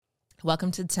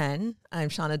Welcome to 10. I'm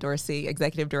Shauna Dorsey,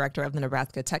 Executive Director of the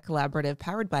Nebraska Tech Collaborative,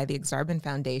 powered by the Exarban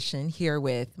Foundation, here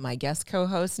with my guest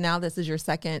co-host. Now this is your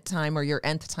second time or your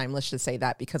nth time, let's just say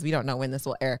that, because we don't know when this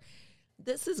will air.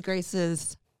 This is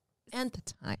Grace's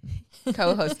nth time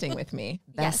co-hosting with me.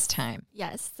 Best time.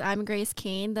 Yes, I'm Grace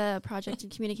Kane, the Project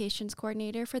and Communications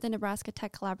Coordinator for the Nebraska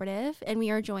Tech Collaborative, and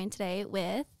we are joined today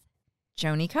with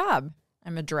Joni Cobb.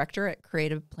 I'm a director at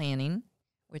Creative Planning,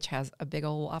 which has a big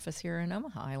old office here in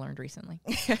Omaha, I learned recently.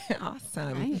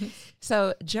 Awesome. Nice.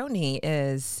 So Joni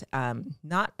is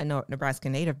not a Nebraska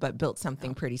native, but built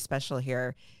something pretty special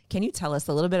here. Can you tell us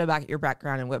a little bit about your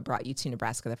background and what brought you to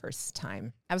Nebraska the first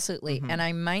time? Absolutely. Mm-hmm. And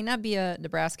I might not be a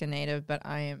Nebraska native, but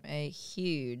I am a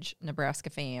huge Nebraska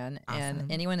fan. Awesome.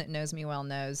 And anyone that knows me well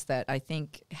knows that I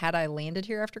think had I landed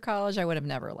here after college, I would have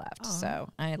never left. Aww. So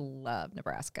I love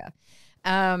Nebraska.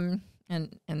 And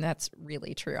that's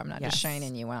really true. I'm not just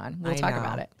shining you on. We'll talk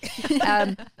about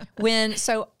it.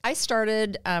 So I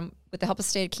started with the help of the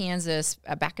state of Kansas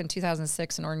back in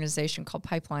 2006, an organization called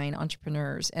Pipeline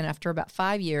Entrepreneurs. And after about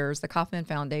 5 years, the Kauffman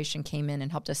Foundation came in and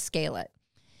helped us scale it.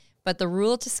 But the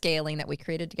rule to scaling that we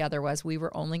created together was we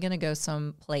were only going to go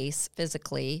someplace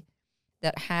physically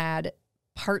that had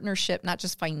partnership, not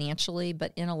just financially,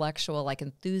 but intellectual, like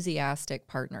enthusiastic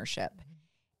partnership.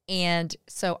 And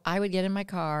so I would get in my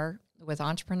car with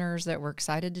entrepreneurs that were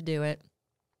excited to do it.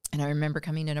 And I remember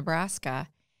coming to Nebraska,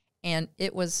 and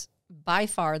it was by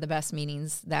far the best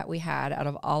meetings that we had out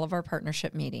of all of our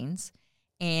partnership meetings.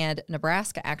 And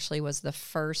Nebraska actually was the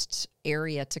first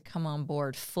area to come on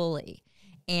board fully.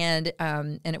 And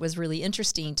it was really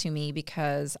interesting to me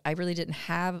because I really didn't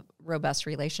have robust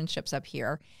relationships up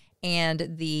here.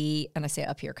 And I say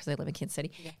up here because I live in Kansas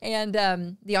City. Yeah.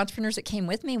 And the entrepreneurs that came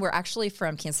with me were actually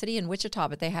from Kansas City and Wichita,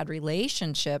 but they had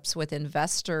relationships with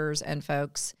investors and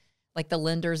folks like the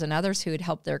lenders and others who had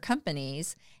helped their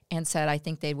companies and said, I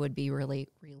think they would be really,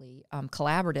 really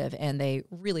collaborative. And they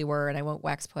really were. And I won't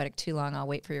wax poetic too long. I'll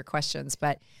wait for your questions.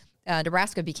 But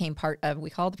Nebraska became part of,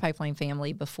 we called the Pipeline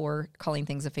family before calling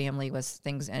things a family was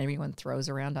things everyone throws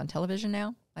around on television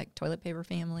now, like toilet paper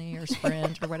family or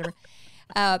Sprint or whatever.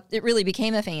 It really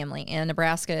became a family, and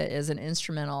Nebraska is an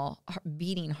instrumental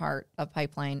beating heart of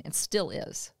Pipeline and still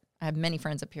is. I have many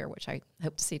friends up here, which I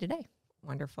hope to see today.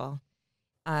 Wonderful.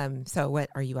 So what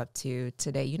are you up to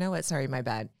today? You know what? Sorry, my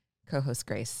bad. Co-host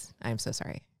Grace. I'm so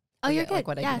sorry. Oh, you're good. Like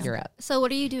what I do. You're up. So what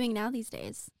are you doing now these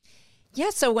days?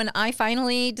 Yeah, so when I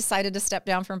finally decided to step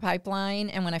down from Pipeline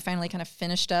and when I finally kind of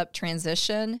finished up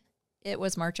transition, it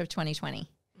was March of 2020.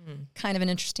 Kind of an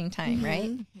interesting time, right?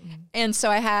 Mm-hmm. And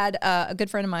so I had a good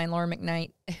friend of mine, Laura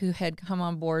McKnight, who had come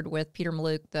on board with Peter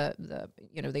Maluk,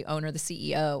 the owner, the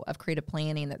CEO of Creative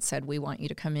Planning, that said, we want you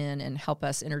to come in and help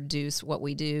us introduce what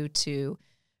we do to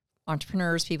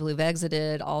entrepreneurs, people who've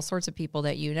exited, all sorts of people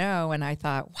that you know. And I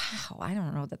thought, wow, I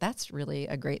don't know that that's really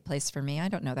a great place for me. I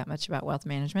don't know that much about wealth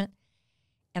management.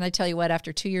 And I tell you what,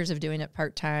 after 2 years of doing it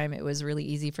part-time, it was really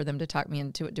easy for them to talk me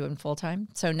into it doing full-time.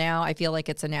 So now I feel like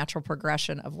it's a natural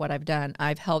progression of what I've done.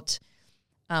 I've helped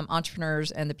entrepreneurs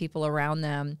and the people around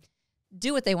them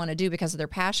do what they want to do because of their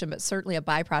passion, but certainly a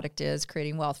byproduct is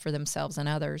creating wealth for themselves and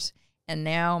others. And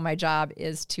now my job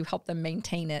is to help them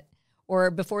maintain it,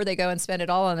 or before they go and spend it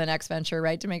all on the next venture,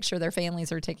 right, to make sure their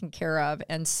families are taken care of.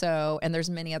 And there's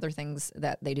many other things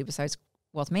that they do besides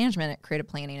wealth management at Creative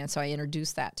Planning, and so I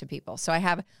introduce that to people. So I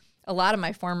have a lot of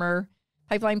my former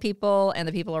Pipeline people and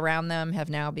the people around them have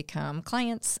now become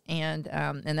clients, and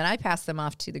then I pass them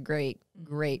off to the great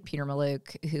Peter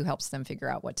Maluk, who helps them figure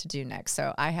out what to do next.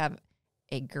 So I have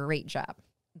a great job.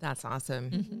 That's awesome.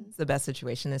 Mm-hmm. It's the best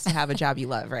situation is to have a job you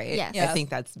love, right? Yes. I think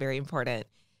that's very important.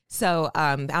 So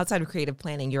outside of Creative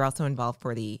Planning, you're also involved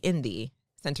in the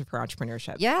Center for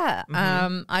Entrepreneurship. Yeah.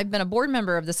 Mm-hmm. I've been a board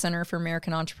member of the Center for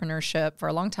American Entrepreneurship for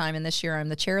a long time, and this year I'm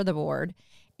the chair of the board.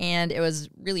 And it was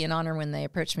really an honor when they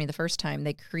approached me the first time.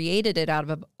 They created it out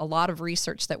of a lot of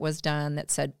research that was done that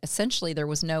said essentially there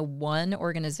was no one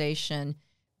organization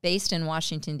based in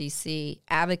Washington, D.C.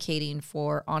 advocating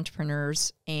for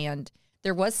entrepreneurs. And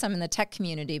there was some in the tech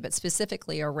community, but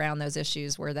specifically around those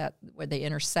issues where they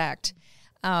intersect.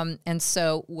 And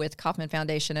so with Kauffman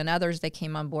Foundation and others, they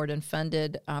came on board and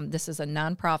funded, this is a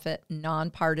nonprofit,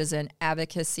 nonpartisan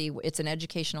advocacy. It's an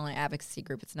educational and advocacy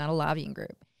group. It's not a lobbying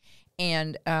group.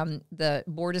 And the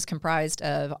board is comprised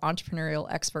of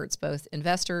entrepreneurial experts, both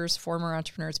investors, former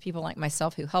entrepreneurs, people like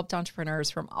myself who helped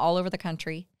entrepreneurs from all over the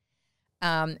country.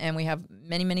 And we have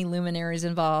many, many luminaries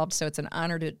involved. So it's an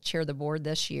honor to chair the board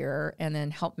this year and then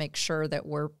help make sure that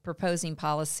we're proposing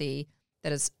policy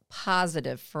that is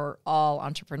positive for all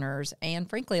entrepreneurs and,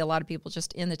 frankly, a lot of people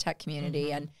just in the tech community.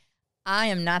 Mm-hmm. And I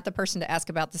am not the person to ask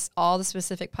about all the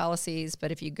specific policies,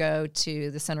 but if you go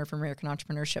to the Center for American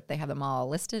Entrepreneurship, they have them all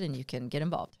listed and you can get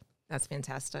involved. That's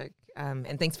fantastic.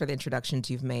 And thanks for the introductions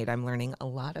you've made. I'm learning a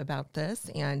lot about this.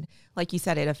 And like you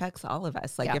said, it affects all of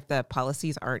us. Like if the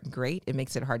policies aren't great, it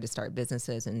makes it hard to start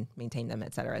businesses and maintain them,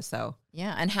 et cetera. So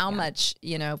and how much,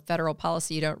 federal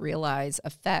policy you don't realize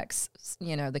affects,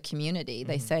 the community.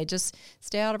 They say, just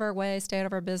stay out of our way, stay out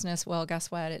of our business. Well,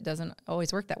 guess what? It doesn't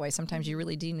always work that way. Sometimes you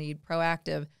really do need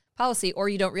proactive policy, or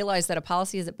you don't realize that a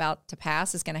policy is about to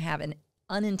pass is going to have an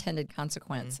unintended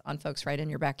consequence on folks right in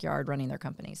your backyard running their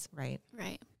companies. Right.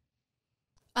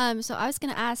 So I was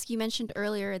going to ask, you mentioned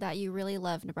earlier that you really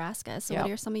love Nebraska. So what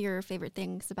are some of your favorite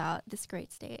things about this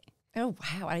great state? Oh,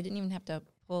 wow. I didn't even have to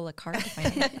pull a card to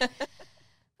find it.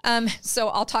 So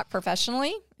I'll talk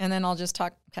professionally, and then I'll just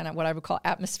talk kind of what I would call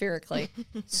atmospherically.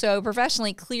 So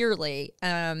professionally, clearly,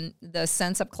 the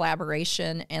sense of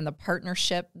collaboration and the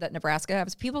partnership that Nebraska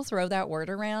has, people throw that word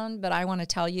around, but I want to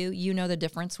tell you, you know the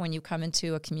difference when you come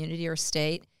into a community or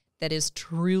state that is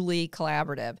truly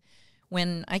collaborative.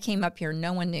 When I came up here,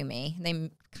 no one knew me.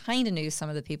 They kind of knew some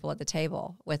of the people at the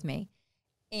table with me.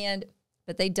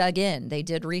 But they dug in. They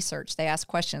did research. They asked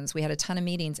questions. We had a ton of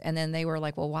meetings. And then they were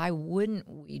like, well, why wouldn't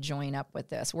we join up with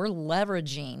this? We're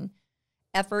leveraging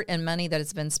effort and money that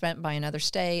has been spent by another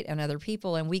state and other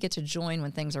people, and we get to join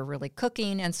when things are really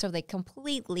cooking. And so they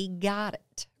completely got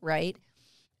it, right?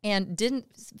 And didn't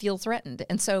feel threatened.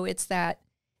 And so it's that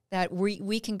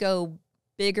we can go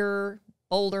bigger,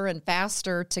 bolder, and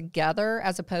faster together,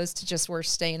 as opposed to just we're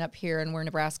staying up here and we're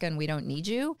Nebraska and we don't need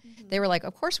you. They were like,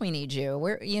 of course we need you.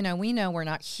 We know we're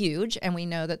not huge, and we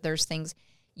know that there's things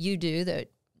you do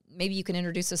that maybe you can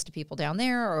introduce us to people down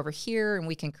there or over here, and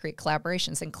we can create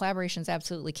collaborations. And collaborations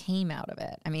absolutely came out of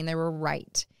it. I mean, they were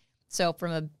right. So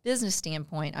from a business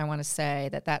standpoint, I want to say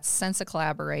that sense of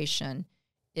collaboration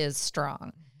is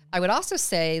strong. I would also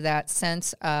say that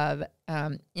sense of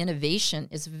innovation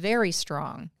is very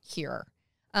strong here.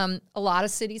 A lot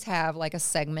of cities have like a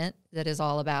segment that is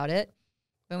all about it.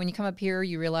 But when you come up here,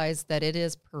 you realize that it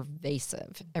is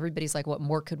pervasive. Everybody's like, what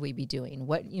more could we be doing?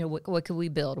 What could we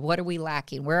build? What are we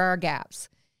lacking? Where are our gaps?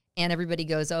 And everybody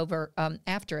goes over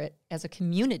after it as a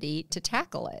community to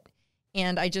tackle it.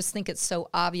 And I just think it's so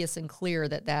obvious and clear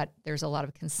that there's a lot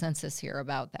of consensus here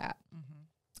about that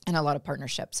and a lot of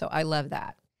partnership. So I love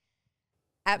that.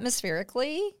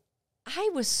 Atmospherically,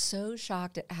 I was so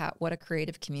shocked at what a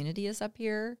creative community is up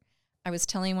here. I was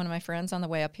telling one of my friends on the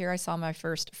way up here, I saw my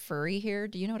first furry here.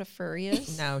 Do you know what a furry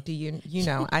is? No. Do you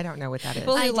know? I don't know what that is.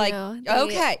 I do.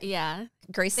 Okay. Yeah.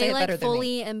 Grace, say it better than me. They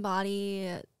fully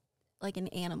embody like an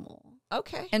animal.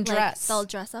 Okay. And dress. They'll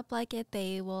dress up like it.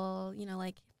 They will,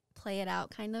 play it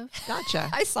out kind of. Gotcha.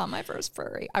 I saw my first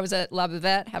furry. I was at La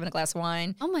Buvette having a glass of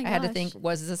wine. Oh my gosh. I had to think,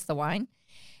 was this the wine?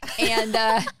 And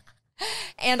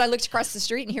and I looked across the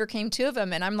street, and here came two of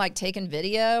them, and I'm like taking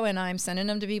video, and I'm sending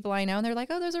them to people I know, and they're like,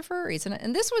 oh, those are furries.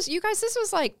 And this was, you guys, this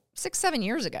was like 6-7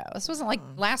 years ago. This wasn't like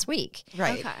last week.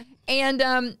 Right. Okay. And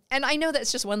I know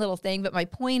that's just one little thing, but my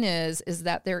point is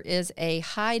that there is a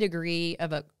high degree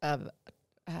of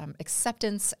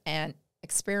acceptance and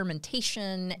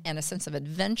experimentation and a sense of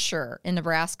adventure in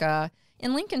Nebraska,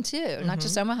 in Lincoln too, not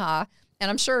just Omaha, and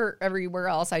I'm sure everywhere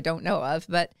else I don't know of,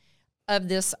 but of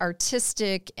this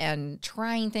artistic and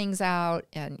trying things out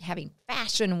and having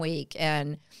fashion week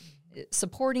and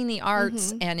supporting the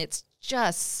arts. And it's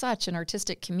just such an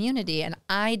artistic community. And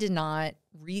I did not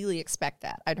really expect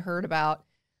that. I'd heard about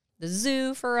the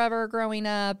zoo forever growing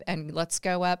up, and let's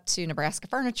go up to Nebraska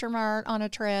Furniture Mart on a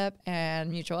trip,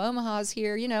 and Mutual Omaha's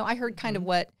here. I heard kind of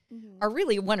what are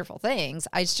really wonderful things.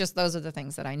 Those are the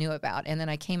things that I knew about. And then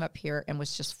I came up here and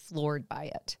was just floored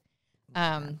by it.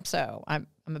 So I'm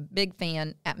a big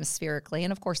fan atmospherically,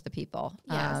 and of course the people,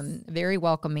 very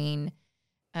welcoming.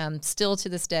 Still to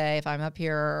this day, if I'm up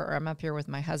here or I'm up here with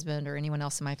my husband or anyone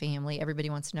else in my family,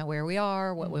 everybody wants to know where we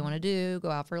are, what we want to do,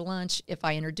 go out for lunch. If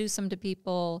I introduce them to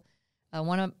people,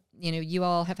 you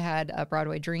all have had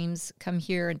Broadway Dreams come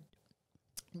here and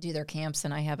do their camps,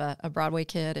 and I have a Broadway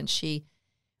kid, and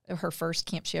her first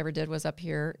camp she ever did was up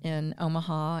here in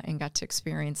Omaha, and got to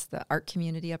experience the art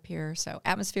community up here. So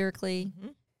atmospherically,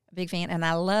 a big fan. And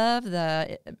I love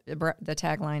the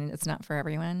tagline, it's not for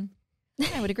everyone.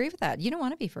 I would agree with that. You don't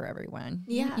want to be for everyone.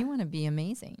 Yeah. You want to be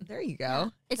amazing. There you go. Yeah.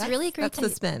 It's really great. That's the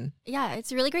spin. Yeah.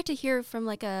 It's really great to hear from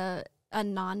like a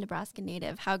non-Nebraska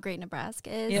native how great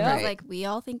Nebraska is. Yeah. Right. Like we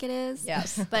all think it is.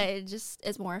 Yes. But it just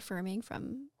is more affirming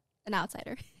from an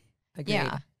outsider. Agreed.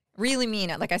 Yeah. Really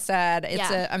mean it. Like I said,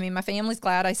 my family's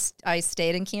glad I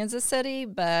stayed in Kansas City,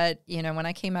 but when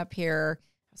I came up here,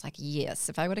 I was like, yes,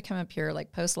 if I would have come up here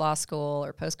like post law school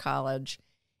or post college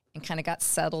and kind of got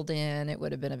settled in, it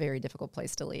would have been a very difficult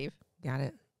place to leave. Got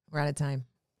it. We're out of time.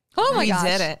 Oh my gosh. We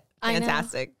did it.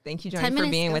 Fantastic. Thank you, Joni, for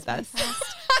being with us.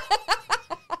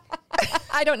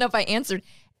 I don't know if I answered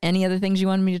any other things you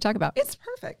wanted me to talk about. It's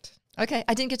perfect. Okay.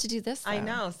 I didn't get to do this, though. I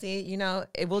know. See,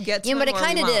 it will get to Yeah, but it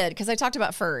kind of did, because I talked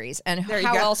about furries, and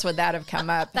how else would that have come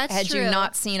up? That's had true. you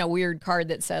not seen a weird card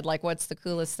that said, like, what's the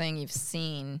coolest thing you've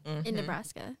seen? In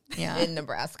Nebraska. Yeah. In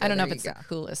Nebraska. I don't know if it's the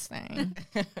coolest thing.